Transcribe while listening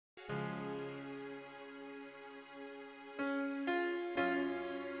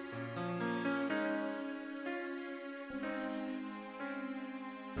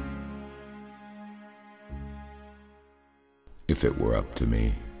If it were up to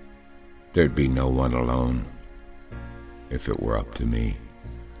me, there'd be no one alone. If it were up to me,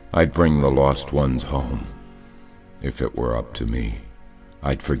 I'd bring the lost ones home. If it were up to me,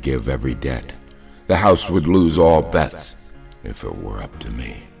 I'd forgive every debt. The house would lose all bets. If it were up to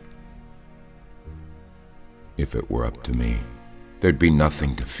me. If it were up to me, there'd be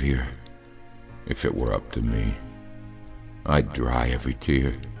nothing to fear. If it were up to me, I'd dry every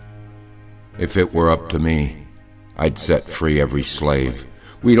tear. If it were up to me, I'd set free every slave.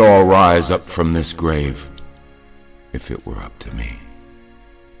 We'd all rise up from this grave. If it were up to me.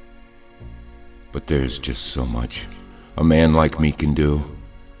 But there's just so much a man like me can do.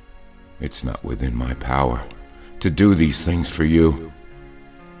 It's not within my power to do these things for you.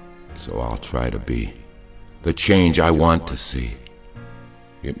 So I'll try to be the change I want to see.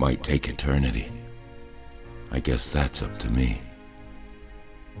 It might take eternity. I guess that's up to me.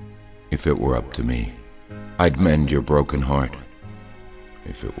 If it were up to me, I'd mend your broken heart.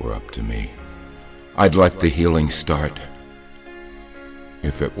 If it were up to me, I'd let the healing start.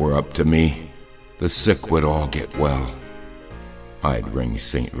 If it were up to me, the sick would all get well. I'd ring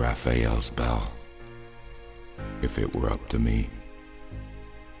St Raphael's bell. If it were up to me.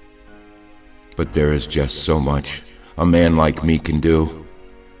 But there is just so much a man like me can do.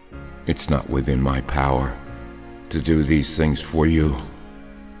 It's not within my power to do these things for you.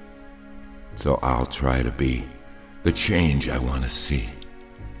 So I'll try to be the change I want to see.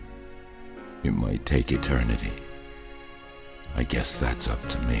 It might take eternity. I guess that's up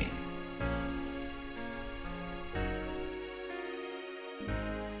to me.